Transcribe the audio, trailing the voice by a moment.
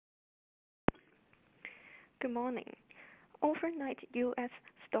Good morning. Overnight, U.S.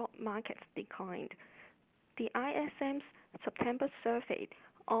 stock markets declined. The ISM's September survey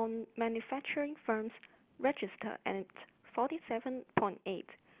on manufacturing firms registered at 47.8.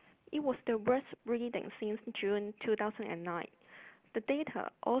 It was the worst reading since June 2009. The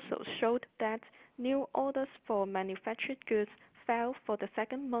data also showed that new orders for manufactured goods fell for the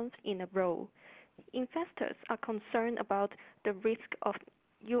second month in a row. Investors are concerned about the risk of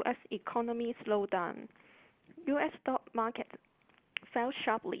U.S. economy slowdown. U.S. stock market fell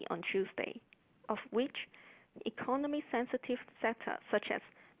sharply on Tuesday, of which economy-sensitive sectors such as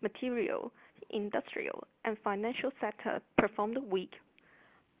material, industrial, and financial sector performed weak.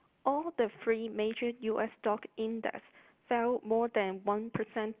 All the three major U.S. stock indexes fell more than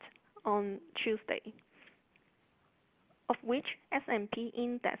 1% on Tuesday, of which S&P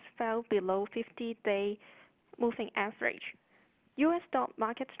index fell below 50-day moving average. U.S. stock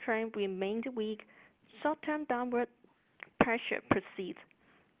market trend remained weak. Short-term downward pressure persists.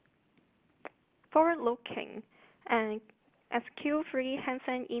 Forward-looking, and as Q3 Hang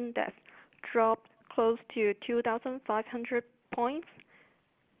Seng Index dropped close to 2,500 points,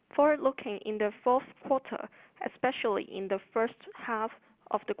 forward-looking in the fourth quarter, especially in the first half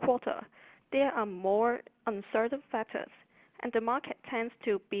of the quarter, there are more uncertain factors, and the market tends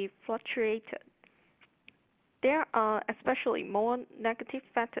to be fluctuated. There are especially more negative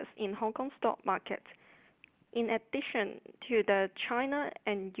factors in Hong Kong stock market. In addition to the China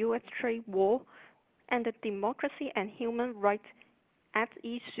and U.S. trade war and the democracy and human rights at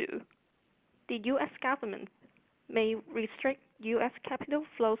issue, the U.S. government may restrict U.S. capital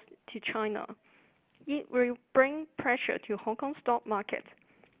flows to China. It will bring pressure to Hong Kong stock market.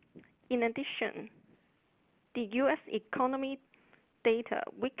 In addition, the U.S. economy data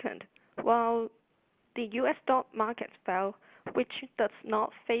weakened while the U.S. stock market fell, which does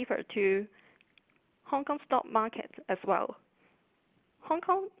not favor to Hong Kong stock market as well. Hong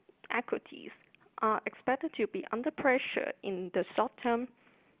Kong equities are expected to be under pressure in the short term.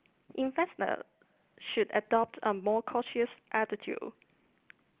 Investors should adopt a more cautious attitude.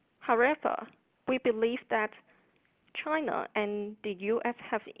 However, we believe that China and the U.S.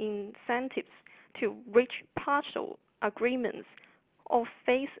 have incentives to reach partial agreements or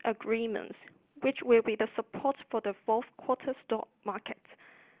phase agreements, which will be the support for the fourth quarter stock market.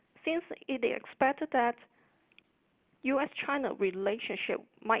 Since it is expected that U.S.-China relationship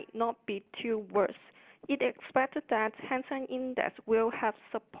might not be too worse, it is expected that Hang Seng Index will have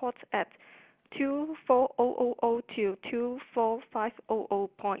support at 24,000 to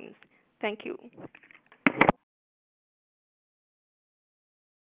 24,500 points. Thank you.